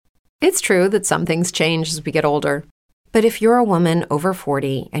It's true that some things change as we get older. But if you're a woman over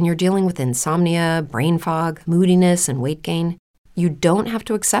 40 and you're dealing with insomnia, brain fog, moodiness, and weight gain, you don't have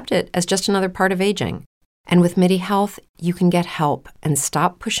to accept it as just another part of aging. And with MIDI Health, you can get help and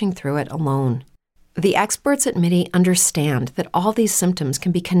stop pushing through it alone. The experts at MIDI understand that all these symptoms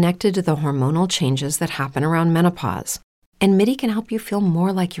can be connected to the hormonal changes that happen around menopause, and MIDI can help you feel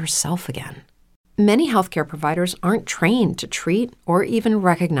more like yourself again. Many healthcare providers aren't trained to treat or even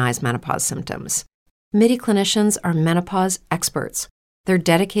recognize menopause symptoms. MIDI clinicians are menopause experts. They're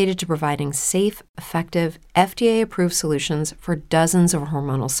dedicated to providing safe, effective, FDA-approved solutions for dozens of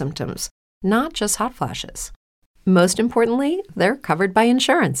hormonal symptoms, not just hot flashes. Most importantly, they're covered by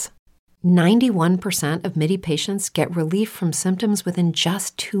insurance. 91% of MIDI patients get relief from symptoms within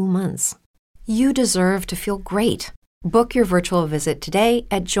just 2 months. You deserve to feel great. Book your virtual visit today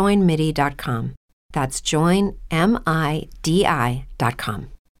at joinmidi.com. That's joinmidi.com.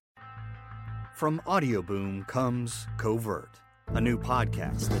 From Audioboom comes Covert, a new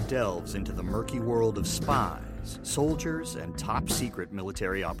podcast that delves into the murky world of spies, soldiers, and top-secret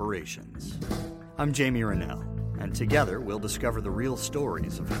military operations. I'm Jamie Rennell, and together we'll discover the real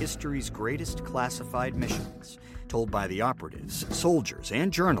stories of history's greatest classified missions, told by the operatives, soldiers,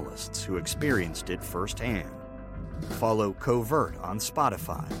 and journalists who experienced it firsthand. Follow Covert on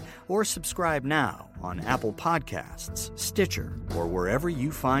Spotify or subscribe now on Apple Podcasts, Stitcher, or wherever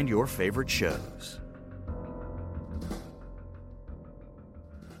you find your favorite shows.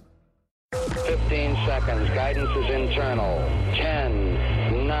 15 seconds. Guidance is internal.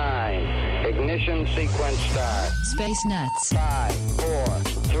 10, 9. Ignition sequence start. Space Nuts. 5, 4,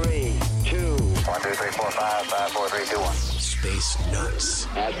 3, 2. 1, 2, 3, 4, 5, 5, 4, 3, 2, 1. Space Nuts.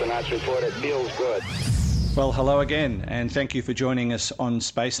 Astronauts report it feels good. Well, hello again, and thank you for joining us on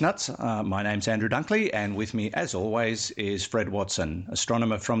Space Nuts. My name's Andrew Dunkley, and with me, as always, is Fred Watson,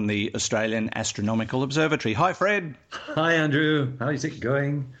 astronomer from the Australian Astronomical Observatory. Hi, Fred. Hi, Andrew. How's it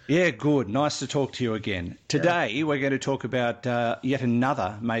going? Yeah, good. Nice to talk to you again. Today, we're going to talk about yet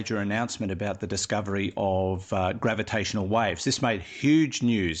another major announcement about the discovery of gravitational waves. This made huge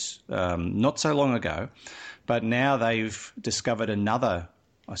news not so long ago, but now they've discovered another,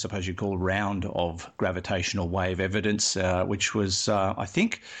 I suppose you'd call, round of gravitational wave evidence, which was, I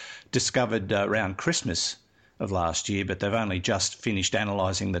think, discovered around Christmas of last year, but they've only just finished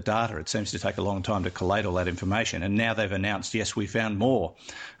analysing the data. It seems to take a long time to collate all that information, and now they've announced, yes, we found more.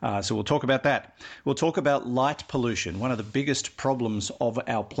 So we'll talk about that. We'll talk about light pollution, one of the biggest problems of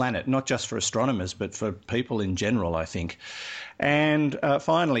our planet, not just for astronomers, but for people in general, I think. And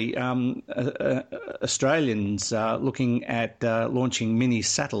finally, Australians looking at launching mini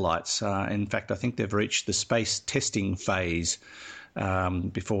satellites. In fact, I think they've reached the space testing phase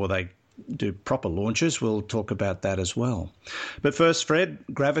before they do proper launches. We'll talk about that as well. But first, Fred,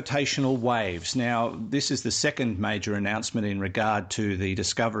 gravitational waves. Now, this is the second major announcement in regard to the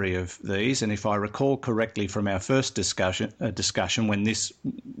discovery of these. And if I recall correctly from our first discussion when this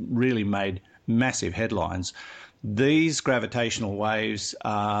really made massive headlines, these gravitational waves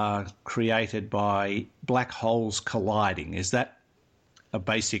are created by black holes colliding. Is that a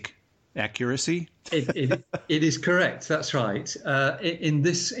basic accuracy? It is correct. That's right. In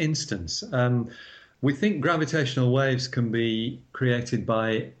this instance, we think gravitational waves can be created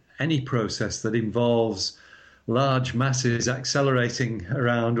by any process that involves large masses accelerating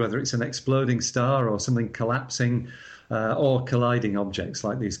around, whether it's an exploding star or something collapsing, or colliding objects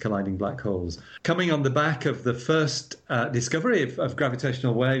like these colliding black holes. Coming on the back of the first discovery of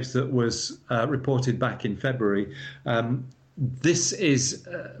gravitational waves that was reported back in February, this is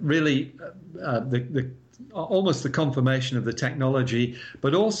really almost the confirmation of the technology,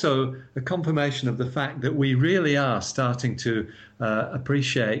 but also a confirmation of the fact that we really are starting to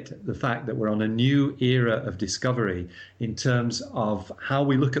appreciate the fact that we're on a new era of discovery in terms of how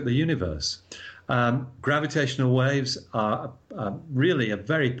we look at the universe. Gravitational waves are really a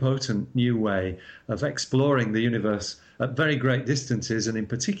very potent new way of exploring the universe at very great distances, and in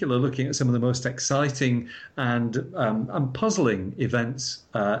particular looking at some of the most exciting and puzzling events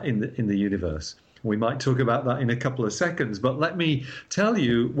in the universe. We might talk about that in a couple of seconds, but let me tell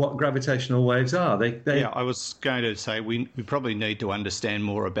you what gravitational waves are. Yeah, I was going to say we probably need to understand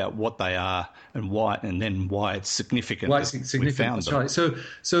more about what they are and why, and then why it's significant. Why it's significant, that's right.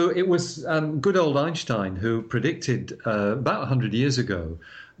 So it was good old Einstein who predicted about 100 years ago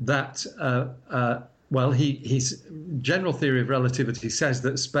that, his general theory of relativity says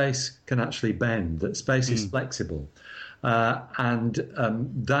that space can actually bend, that space is flexible. And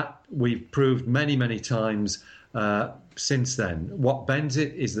that we've proved many, many times since then. What bends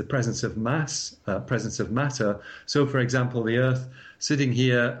it is the presence of mass, presence of matter. So, for example, the Earth sitting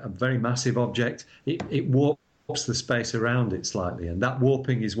here, a very massive object, it warps the space around it slightly, and that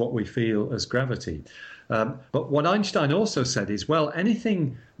warping is what we feel as gravity. But what Einstein also said is, well,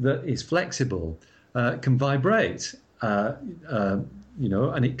 anything that is flexible can vibrate, and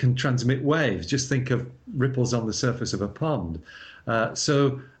it can transmit waves. Just think of ripples on the surface of a pond.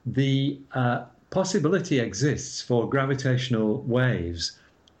 So the possibility exists for gravitational waves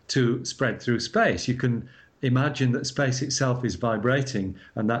to spread through space. You can imagine that space itself is vibrating,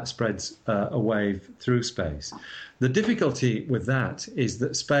 and that spreads a wave through space. The difficulty with that is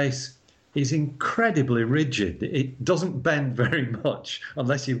that space is incredibly rigid. It doesn't bend very much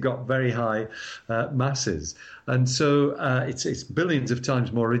unless you've got very high masses. And so it's billions of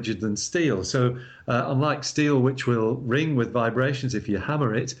times more rigid than steel. So unlike steel, which will ring with vibrations if you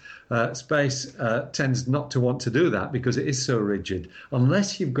hammer it, space tends not to want to do that because it is so rigid,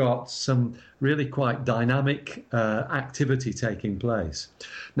 unless you've got some really quite dynamic activity taking place.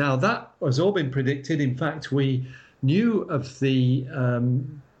 Now, that has all been predicted. In fact, we knew of the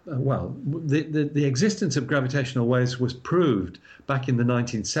existence of gravitational waves was proved back in the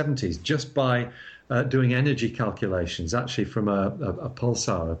 1970s just by doing energy calculations, actually from a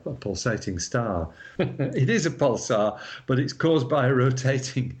pulsar, a pulsating star. It is a pulsar, but it's caused by a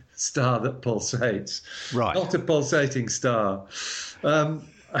rotating star that pulsates, right? Not a pulsating star.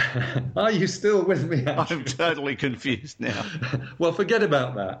 Are you still with me, Andrew? I'm totally confused now. Well, forget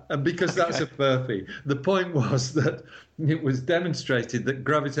about that, and because that's a furphy. The point was that it was demonstrated that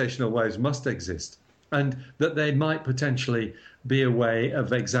gravitational waves must exist, and that they might potentially be a way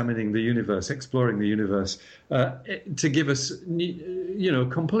of examining the universe, exploring the universe, to give us,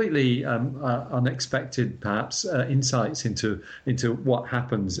 completely unexpected, perhaps, insights into what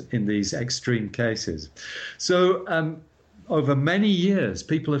happens in these extreme cases. So, over many years,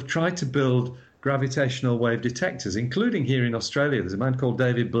 people have tried to build gravitational wave detectors, including here in Australia. There's a man called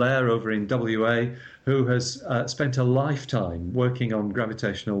David Blair over in WA who has spent a lifetime working on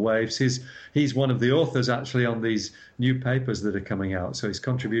gravitational waves. He's one of the authors, actually, on these new papers that are coming out, so his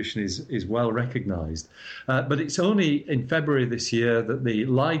contribution is well recognised. But it's only in February this year that the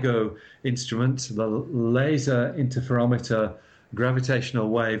LIGO instrument, the Laser Interferometer Gravitational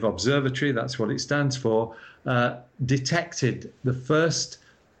Wave Observatory, that's what it stands for, detected the first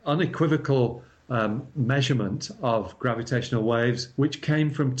unequivocal measurement of gravitational waves, which came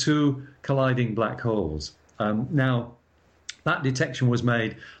from two colliding black holes. Now, that detection was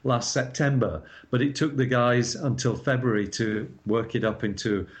made last September, but it took the guys until February to work it up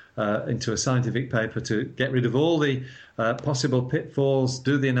into a scientific paper to get rid of all the possible pitfalls,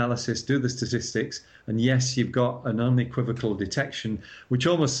 do the analysis, do the statistics, and yes, you've got an unequivocal detection, which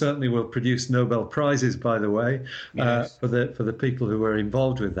almost certainly will produce Nobel Prizes, by the way, yes, for the people who were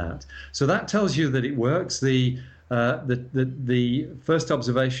involved with that. So that tells you that it works. The first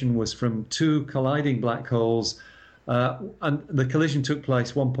observation was from two colliding black holes. And the collision took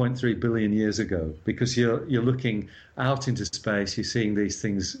place 1.3 billion years ago, because you're looking out into space, you're seeing these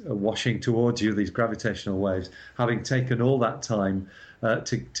things washing towards you, these gravitational waves, having taken all that time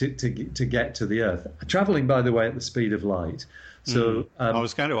to get to the Earth, traveling, by the way, at the speed of light. So I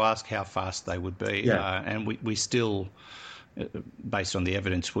was going to ask how fast they would be, and we still, based on the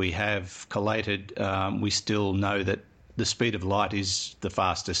evidence we have collated, we still know that the speed of light is the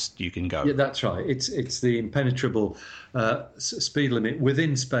fastest you can go. Yeah, that's right. It's the impenetrable speed limit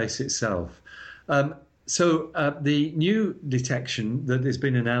within space itself. So the new detection that has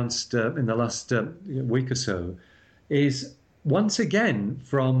been announced in the last week or so is once again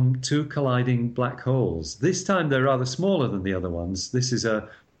from two colliding black holes. This time they're rather smaller than the other ones. This is a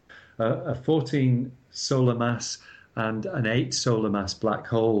 14 solar mass and an 8 solar mass black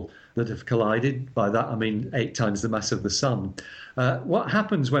hole that have collided. By that I mean 8 times the mass of the sun. What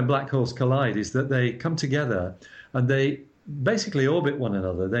happens when black holes collide is that they come together and they basically orbit one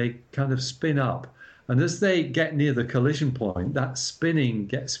another. They kind of spin up. And as they get near the collision point, that spinning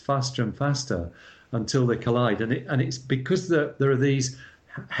gets faster and faster until they collide. And it's because there are these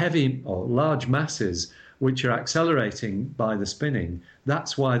heavy or large masses which are accelerating by the spinning.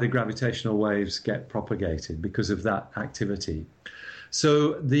 That's why the gravitational waves get propagated, because of that activity.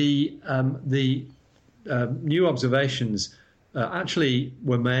 So the new observations actually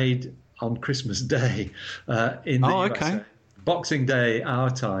were made on Christmas Day in the USA. Boxing Day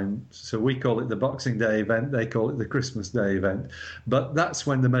our time, so we call it the Boxing Day event, they call it the Christmas Day event, but that's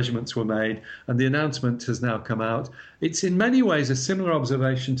when the measurements were made, and the announcement has now come out. It's in many ways a similar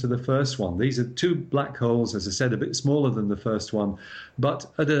observation to the first one. These are two black holes, as I said, a bit smaller than the first one, but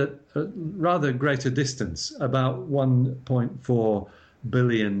at a rather greater distance, about 1.4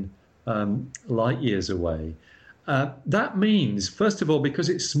 billion light years away. That means, first of all, because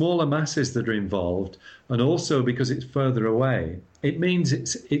it's smaller masses that are involved, and also because it's further away, it means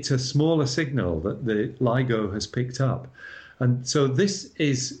it's a smaller signal that the LIGO has picked up. And so this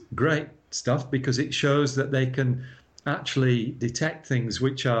is great stuff because it shows that they can actually detect things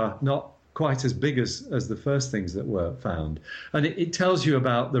which are not quite as big as the first things that were found. And it tells you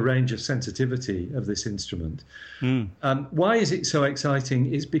about the range of sensitivity of this instrument. Why is it so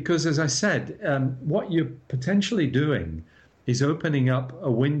exciting? Is because, as I said, what you're potentially doing is opening up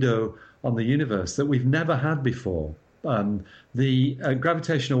a window on the universe that we've never had before. The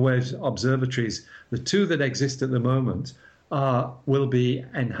gravitational waves observatories, the two that exist at the moment, will be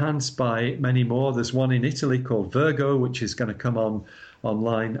enhanced by many more. There's one in Italy called Virgo, which is going to come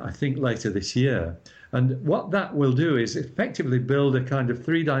online, I think, later this year. And what that will do is effectively build a kind of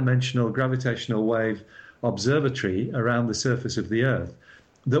three-dimensional gravitational wave observatory around the surface of the Earth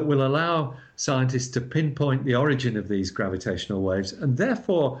that will allow scientists to pinpoint the origin of these gravitational waves and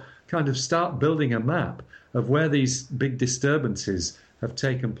therefore kind of start building a map of where these big disturbances have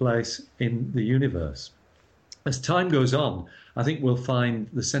taken place in the universe. As time goes on, I think we'll find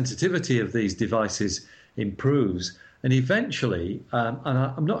the sensitivity of these devices improves. And eventually, and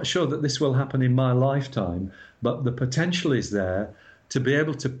I'm not sure that this will happen in my lifetime, but the potential is there to be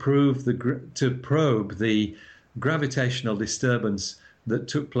able to probe the gravitational disturbance that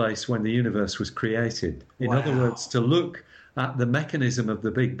took place when the universe was created. In other words, to look at the mechanism of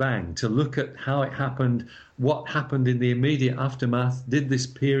the Big Bang, to look at how it happened, what happened in the immediate aftermath. Did this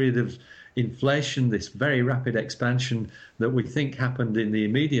period of inflation, this very rapid expansion that we think happened in the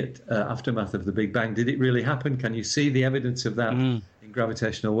immediate aftermath of the Big Bang, did it really happen? Can you see the evidence of that in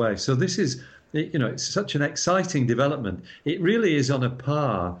gravitational waves? So this is, it's such an exciting development. It really is on a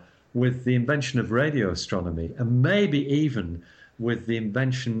par with the invention of radio astronomy and maybe even with the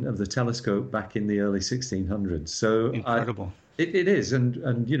invention of the telescope back in the early 1600s. So incredible. It is, and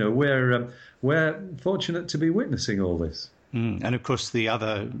we're fortunate to be witnessing all this. And of course, the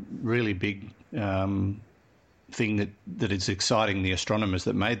other really big thing that is exciting the astronomers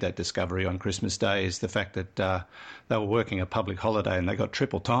that made that discovery on Christmas Day is the fact that they were working a public holiday and they got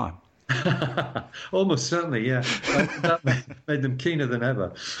triple time. Almost certainly, yeah. That made them keener than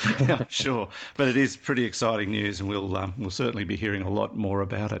ever. Yeah, sure. But it is pretty exciting news, and we'll certainly be hearing a lot more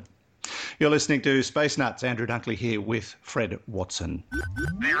about it. You're listening to Space Nuts. Andrew Dunkley here with Fred Watson. 0G,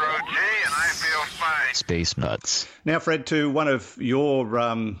 and I feel fine. Space Nuts. Now, Fred, to one of your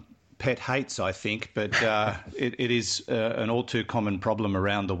pet hates, I think, but it is an all too common problem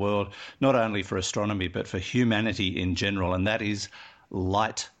around the world, not only for astronomy, but for humanity in general, and that is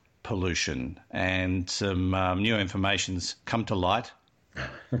light pollution. And some new information's come to light,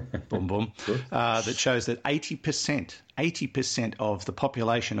 boom, boom, that shows that 80% of the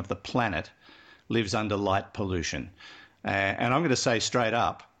population of the planet lives under light pollution. And I'm going to say straight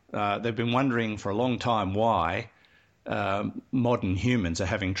up, they've been wondering for a long time why modern humans are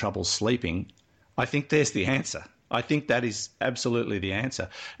having trouble sleeping. I think there's the answer. I think that is absolutely the answer.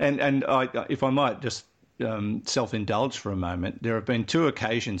 And if I might just self-indulge for a moment, there have been two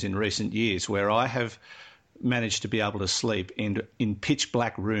occasions in recent years where I have managed to be able to sleep in pitch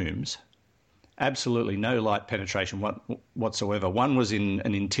black rooms, absolutely no light penetration whatsoever. One was in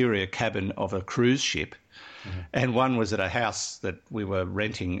an interior cabin of a cruise ship, and one was at a house that we were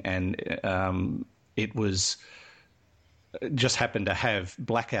renting, and it was just happened to have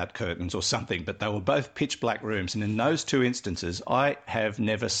blackout curtains or something, but they were both pitch black rooms. And in those two instances, I have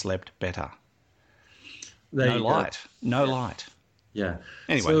never slept better. No light. Yeah.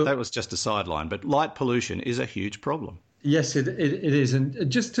 Anyway, so, that was just a sideline, but light pollution is a huge problem. Yes, it is.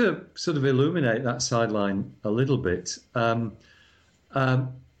 And just to sort of illuminate that sideline a little bit,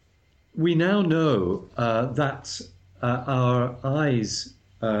 we now know that our eyes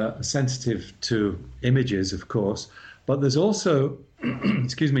are sensitive to images, of course, but there's also, a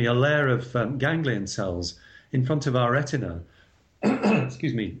layer of ganglion cells in front of our retina,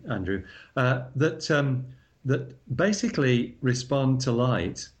 excuse me, Andrew, that basically respond to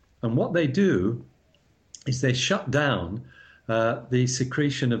light. And what they do is they shut down the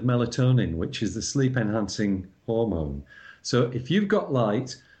secretion of melatonin, which is the sleep-enhancing hormone. So if you've got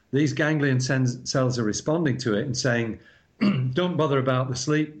light, these ganglion cells are responding to it and saying, don't bother about the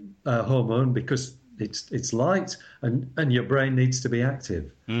sleep hormone because it's light, and your brain needs to be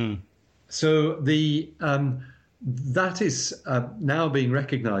active. So that is now being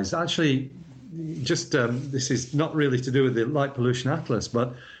recognized. Actually, just this is not really to do with the Light Pollution Atlas,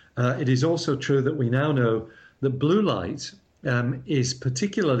 but it is also true that we now know that blue light is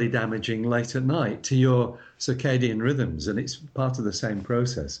particularly damaging late at night to your circadian rhythms, and it's part of the same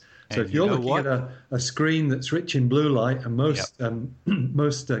process. So if you're looking at a screen that's rich in blue light, and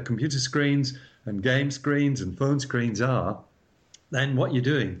most computer screens and game screens and phone screens are, then what you're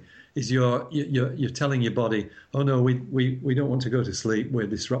doing is you're telling your body, oh no, we don't want to go to sleep. We're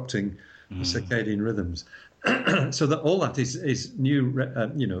disrupting circadian rhythms. So that all that is new,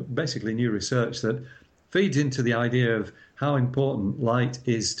 basically new research that feeds into the idea of how important light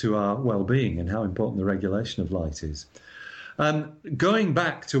is to our well-being and how important the regulation of light is. Going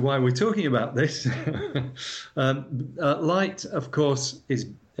back to why we're talking about this, light, of course, is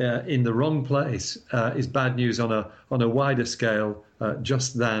in the wrong place is bad news on a wider scale,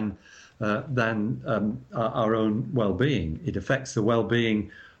 just than our own well-being. It affects the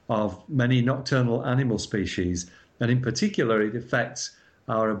well-being of many nocturnal animal species, and in particular, it affects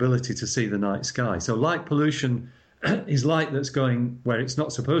our ability to see the night sky. So light pollution is light that's going where it's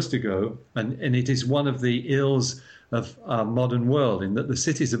not supposed to go, and it is one of the ills of our modern world, in that the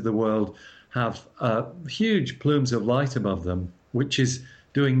cities of the world have huge plumes of light above them, which is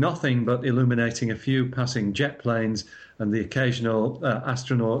doing nothing but illuminating a few passing jet planes and the occasional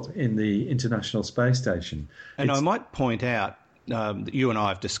astronaut in the International Space Station. And I might point out, that you and I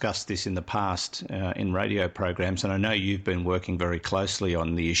have discussed this in the past in radio programs, and I know you've been working very closely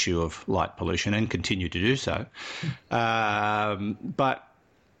on the issue of light pollution and continue to do so. But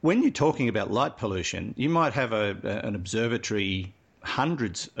when you're talking about light pollution, you might have an observatory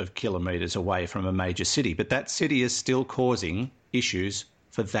hundreds of kilometres away from a major city, but that city is still causing issues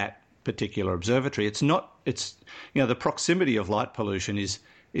for that particular observatory. The proximity of light pollution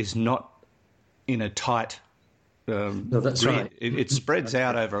is not in a tight no, that's grid. right. It spreads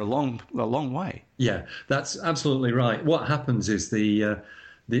out over a long way. Yeah, that's absolutely right. What happens is the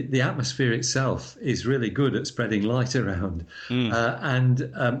atmosphere itself is really good at spreading light around. And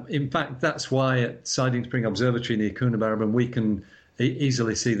in fact, that's why at Siding Spring Observatory near Coonabarabran, we can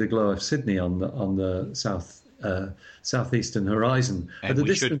easily see the glow of Sydney on the southeastern horizon. And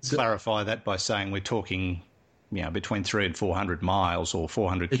we should clarify that by saying we're talking between 300 and 400 miles or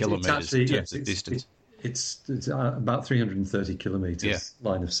 400 kilometres in terms of distance. It's about 330 kilometres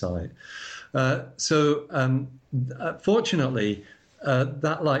line of sight. Fortunately,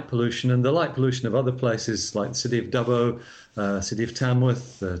 that light pollution and the light pollution of other places like the city of Dubbo, city of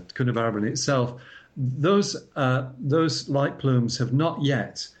Tamworth, Coonabarabran itself, those light plumes have not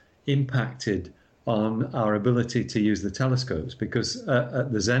yet impacted on our ability to use the telescopes, because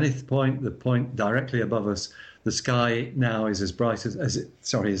at the zenith point, the point directly above us, the sky now is as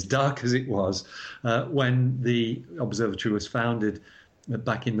dark as it was when the observatory was founded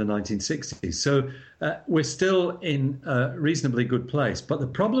back in the 1960s. So we're still in a reasonably good place. But the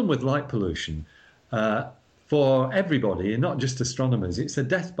problem with light pollution for everybody, and not just astronomers, it's a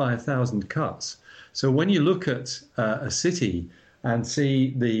death by 1,000 cuts. So when you look at a city and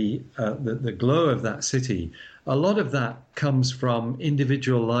see the glow of that city, a lot of that comes from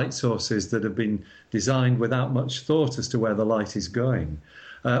individual light sources that have been designed without much thought as to where the light is going.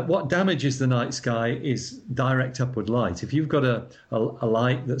 What damages the night sky is direct upward light. If you've got a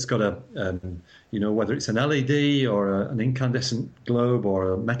light that's got whether it's an LED or an incandescent globe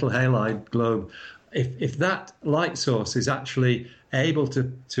or a metal halide globe, if that light source is actually able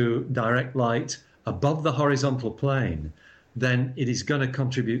to direct light above the horizontal plane, then it is going to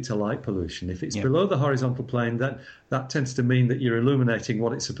contribute to light pollution. If it's below the horizontal plane, that tends to mean that you're illuminating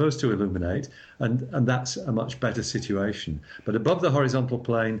what it's supposed to illuminate, and that's a much better situation. But above the horizontal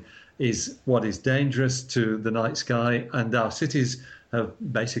plane is what is dangerous to the night sky, and our cities have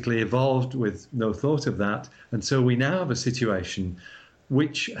basically evolved with no thought of that. And so we now have a situation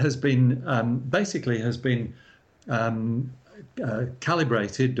which has been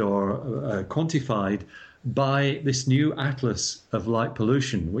calibrated or quantified by this new atlas of light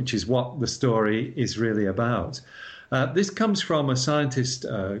pollution, which is what the story is really about. This comes from a scientist,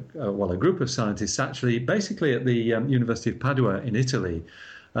 a group of scientists actually, basically at the University of Padua in Italy.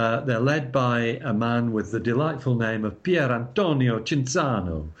 They're led by a man with the delightful name of Pier Antonio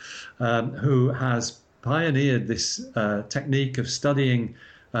Cinzano, who has pioneered this technique of studying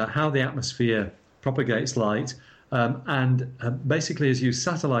how the atmosphere propagates light, and basically has used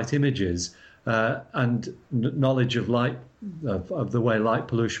satellite images and knowledge of light, of the way light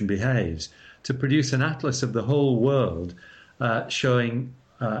pollution behaves, to produce an atlas of the whole world, showing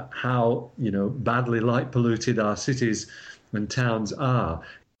how badly light polluted our cities and towns are.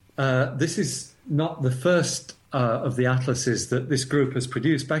 This is not the first of the atlases that this group has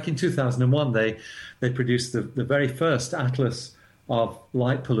produced. Back in 2001, they produced the very first atlas of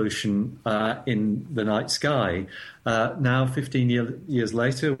light pollution in the night sky. Now, 15 years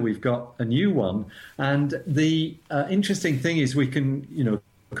later, we've got a new one. And the interesting thing is we can,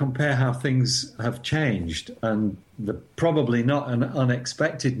 compare how things have changed. And the probably not an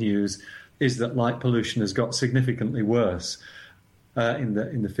unexpected news is that light pollution has got significantly worse in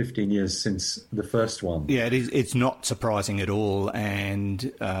the 15 years since the first one. Yeah, it is. It's not surprising at all,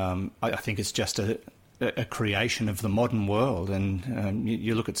 and I think it's just a creation of the modern world. And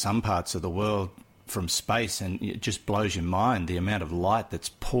you look at some parts of the world from space, and it just blows your mind the amount of light that's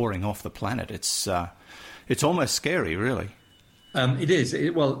pouring off the planet. It's almost scary, really. It is.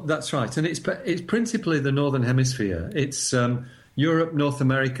 Well, that's right, and it's principally the northern hemisphere. It's Europe, North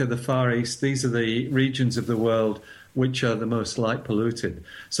America, the Far East. These are the regions of the world which are the most light polluted.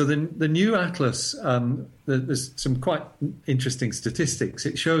 So the new atlas, there's some quite interesting statistics.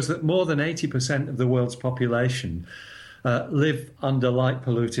 It shows that more than 80% of the world's population live under light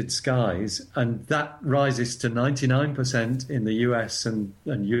polluted skies, and that rises to 99% in the US and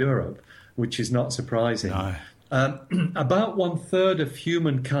Europe, which is not surprising. No. About 1/3 of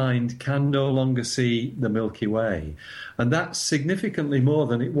humankind can no longer see the Milky Way, and that's significantly more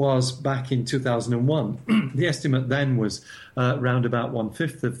than it was back in 2001. The estimate then was around about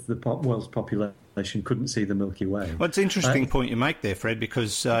 1/5 of the world's population couldn't see the Milky Way. Well, it's an interesting point you make there, Fred,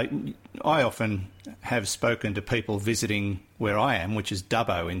 because I often have spoken to people visiting where I am, which is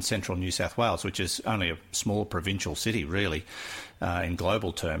Dubbo in central New South Wales, which is only a small provincial city, really, in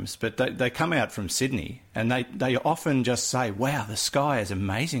global terms. But they come out from Sydney, and they often just say, wow, the sky is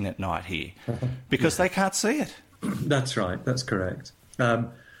amazing at night here, because they can't see it. That's right. That's correct.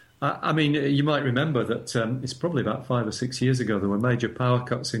 I mean, you might remember that it's probably about 5 or 6 years ago there were major power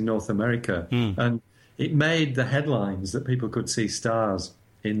cuts in North America, and it made the headlines that people could see stars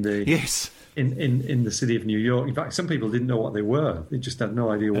in the in the city of New York. In fact, some people didn't know what they were; they just had no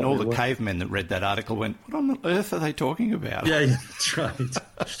idea what they were. And all the cavemen that read that article went, "What on earth are they talking about?" Yeah, that's right.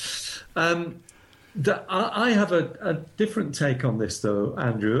 I have a different take on this, though,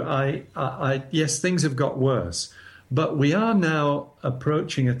 Andrew. Yes, things have got worse. But we are now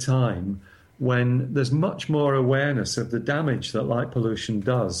approaching a time when there's much more awareness of the damage that light pollution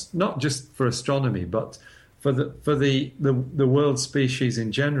does, not just for astronomy, but for the world species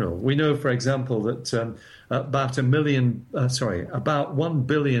in general. We know, for example, that about 1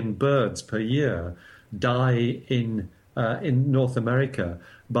 billion birds per year die in North America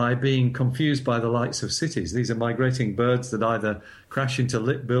by being confused by the lights of cities. These are migrating birds that either crash into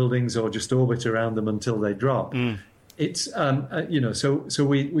lit buildings or just orbit around them until they drop. It's so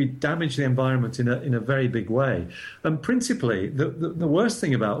we damage the environment in a very big way. And principally, the worst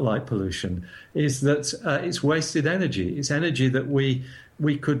thing about light pollution is that it's wasted energy. It's energy that we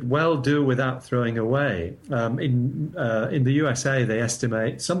could well do without throwing away. In the USA, they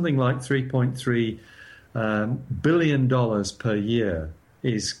estimate something like $3.3 billion per year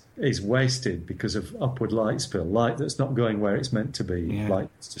is wasted because of upward light spill, light that's not going where it's meant to be, light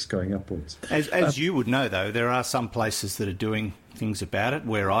that's just going upwards. As you would know, though, there are some places that are doing things about it.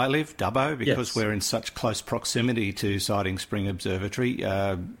 Where I live, Dubbo, because we're in such close proximity to Siding Spring Observatory,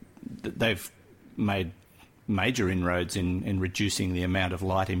 they've made major inroads in reducing the amount of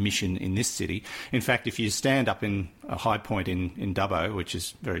light emission in this city. In fact, if you stand up in a high point in Dubbo, which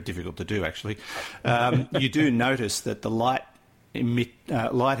is very difficult to do actually, you do notice that the light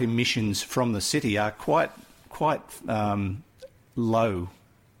emissions from the city are quite low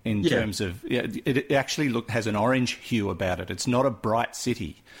in terms of it actually has an orange hue about it. It's not a bright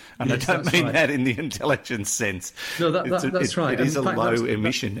city, and I don't mean that in the intelligence sense. No, that's right. It is a low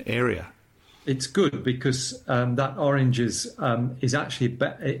emission area. It's good because that orange is actually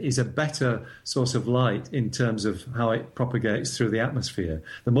is a better source of light in terms of how it propagates through the atmosphere.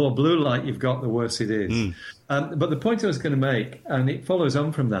 The more blue light you've got, the worse it is. But the point I was going to make, and it follows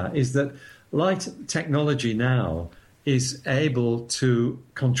on from that, is that light technology now is able to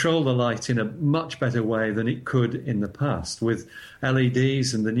control the light in a much better way than it could in the past with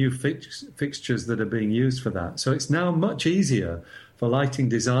LEDs and the new fixtures that are being used for that. So it's now much easier for lighting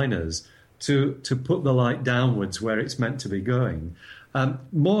designers to put the light downwards where it's meant to be going.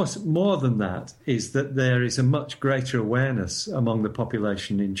 More than that is that there is a much greater awareness among the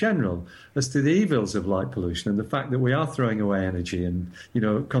population in general as to the evils of light pollution and the fact that we are throwing away energy and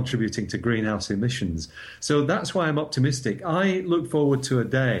contributing to greenhouse emissions. So that's why I'm optimistic. I look forward to a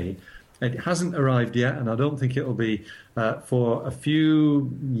day It hasn't arrived yet, and I don't think it'll be for a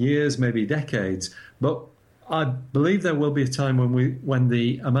few years, maybe decades. But I believe there will be a time when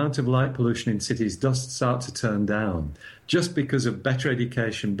the amount of light pollution in cities does start to turn down, just because of better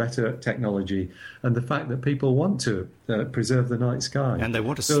education, better technology, and the fact that people want to preserve the night sky. And they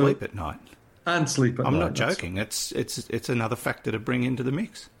want to sleep at night. And sleep at night. I'm not joking. It's another factor to bring into the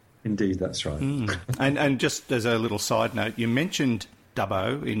mix. Indeed, that's right. And just as a little side note, you mentioned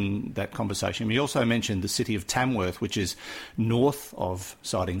Dubbo in that conversation. You also mentioned the city of Tamworth, which is north of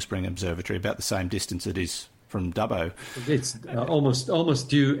Siding Spring Observatory, about the same distance it is from Dubbo. It's almost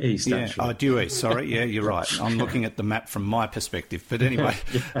due east, actually. Oh, due east, sorry. Yeah, you're right. I'm looking at the map from my perspective. But anyway,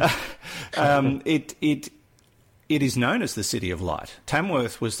 it is known as the City of Light.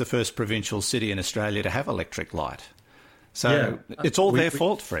 Tamworth was the first provincial city in Australia to have electric light. So it's all their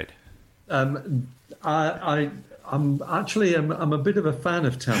fault, Fred. I'm a bit of a fan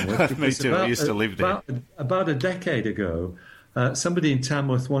of Tamworth. Me too. I used to live there. About a decade ago, somebody in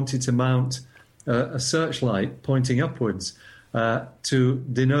Tamworth wanted to mount a searchlight pointing upwards to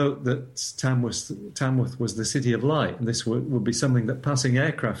denote that Tamworth was the city of light, and this would be something that passing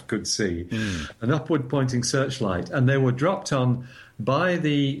aircraft could see, an upward pointing searchlight. And they were dropped on by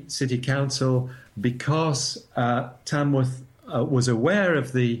the city council because Tamworth was aware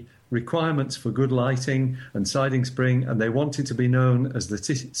of the requirements for good lighting and Siding Spring, and they wanted to be known as the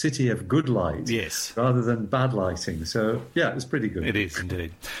city of good light, rather than bad lighting. So, yeah, it was pretty good. It is,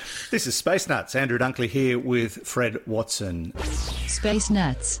 indeed. This is Space Nuts. Andrew Dunkley here with Fred Watson. Space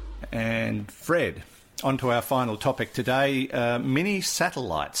Nuts. And Fred, on to our final topic today, mini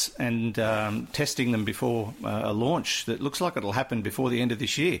satellites and testing them before a launch that looks like it'll happen before the end of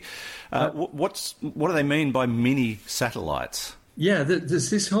this year. What do they mean by mini satellites? Yeah, there's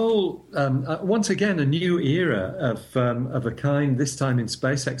this whole, once again, a new era of a kind, this time in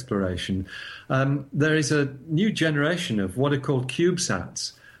space exploration. There is a new generation of what are called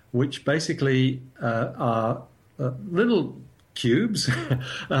CubeSats, which basically are little cubes,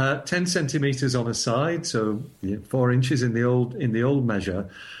 10 centimetres on a side, so 4 inches in the old measure.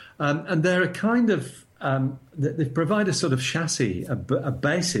 And they're a kind of, they provide a sort of chassis, a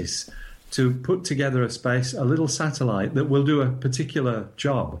basis to put together a little satellite that will do a particular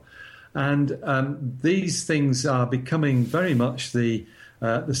job. And these things are becoming very much the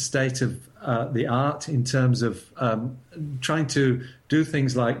state of the art in terms of trying to do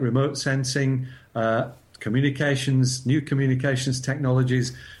things like remote sensing, communications, new communications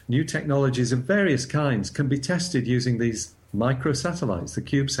technologies, new technologies of various kinds can be tested using these microsatellites, the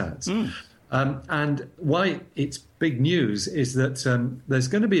CubeSats. And why it's big news is that there's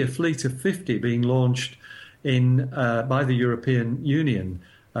going to be a fleet of 50 being launched by the European Union.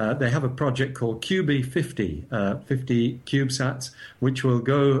 They have a project called QB50, 50 CubeSats, which will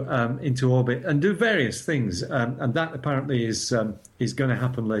go into orbit and do various things. And that apparently is going to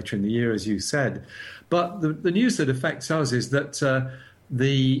happen later in the year, as you said. But the news that affects us is that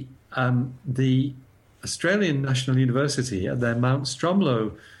the Australian National University at their Mount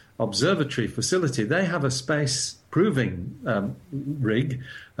Stromlo observatory facility, they have a space proving rig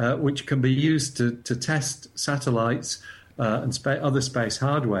which can be used to test satellites and other space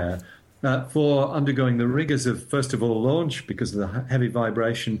hardware for undergoing the rigors of, first of all, launch because of the heavy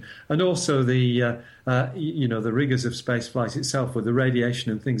vibration, and also the rigors of space flight itself with the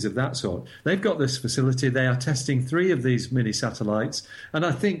radiation and things of that sort. They've got this facility. They are testing 3 of these mini satellites, and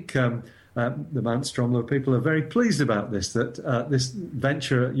I think the Mount Stromlo people are very pleased about this, that this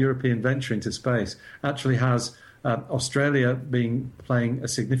European venture into space actually has Australia playing a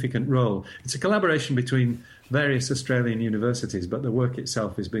significant role. It's a collaboration between various Australian universities, but the work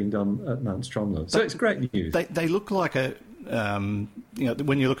itself is being done at Mount Stromlo. So it's great news. They look like when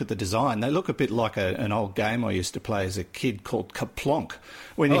you look at the design, they look a bit like an old game I used to play as a kid called Kaplonk,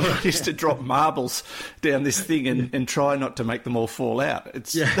 when you used to drop marbles down this thing and try not to make them all fall out. It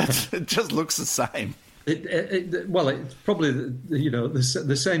just looks the same. It's probably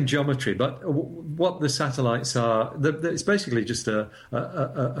the same geometry, but what the satellites are, it's basically just a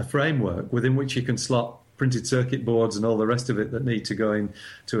framework within which you can slot printed circuit boards and all the rest of it that need to go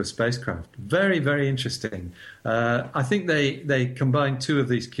into a spacecraft. Very, very interesting. I think they combined 2 of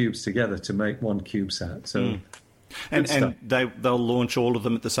these cubes together to make one CubeSat. So. And they'll launch all of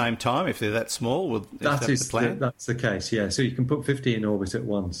them at the same time if they're that small? That's the plan? That's the case, yeah. So you can put 50 in orbit at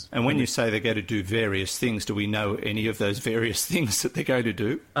once. And when you say they're going to do various things, do we know any of those various things that they're going to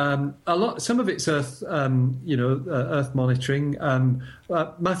do? A lot. Some of it's Earth, Earth monitoring.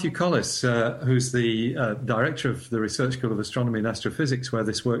 Matthew Collis, who's the director of the Research School of Astronomy and Astrophysics, where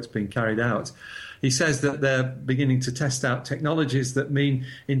this work's being carried out, He says that they're beginning to test out technologies that mean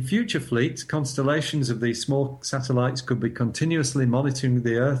in future fleets, constellations of these small satellites could be continuously monitoring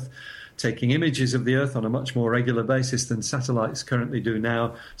the Earth, taking images of the Earth on a much more regular basis than satellites currently do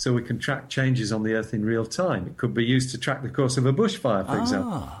now, so we can track changes on the Earth in real time. It could be used to track the course of a bushfire, for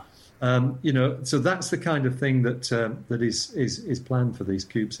example. So that's the kind of thing that is planned for these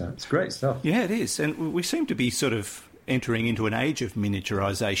CubeSats. Great stuff. Yeah, it is. And we seem to be sort of entering into an age of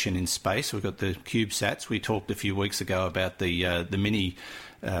miniaturisation in space. We've got the CubeSats. We talked a few weeks ago about the mini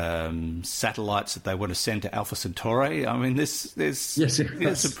satellites that they want to send to Alpha Centauri. I mean, there's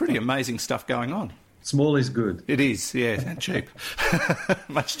some pretty amazing stuff going on. Small is good. It is, yeah, and cheap.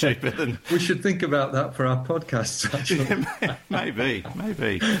 Much cheaper than... We should think about that for our podcasts, actually. Yeah,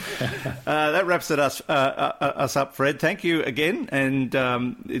 maybe. That wraps us up, Fred. Thank you again, and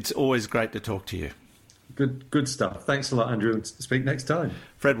it's always great to talk to you. Good stuff. Thanks a lot, Andrew. Speak next time.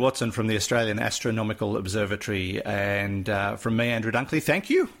 Fred Watson from the Australian Astronomical Observatory, and from me, Andrew Dunkley. Thank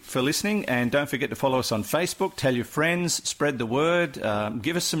you for listening, and don't forget to follow us on Facebook, tell your friends, spread the word,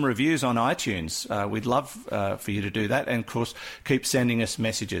 give us some reviews on iTunes. We'd love for you to do that, and of course, keep sending us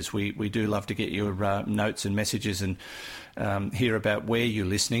messages. We do love to get your notes and messages and hear about where you're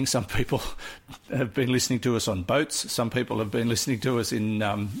listening. Some people have been listening to us on boats. Some people have been listening to us in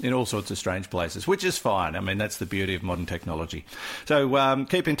all sorts of strange places, which is fine. I mean, that's the beauty of modern technology. So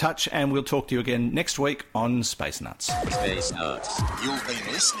keep in touch, and we'll talk to you again next week on Space Nuts. Space Nuts. You've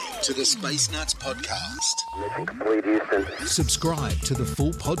been listening to the Space Nuts podcast. Mission complete, Houston. Subscribe to the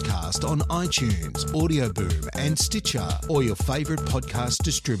full podcast on iTunes, Audio Boom, and Stitcher, or your favourite podcast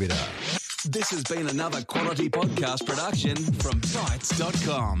distributor. This has been another quality podcast production from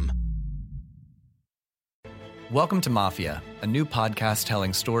Bytes.com. Welcome to Mafia, a new podcast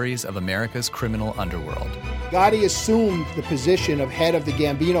telling stories of America's criminal underworld. Gotti assumed the position of head of the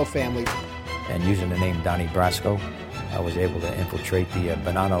Gambino family. And using the name Donnie Brasco, I was able to infiltrate the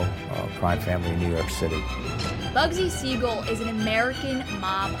Bonanno crime family in New York City. Bugsy Siegel is an American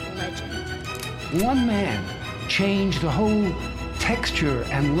mob legend. One man changed the whole texture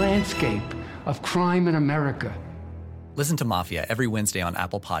and landscape of crime in America. Listen to Mafia every Wednesday on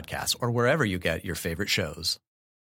Apple Podcasts or wherever you get your favorite shows.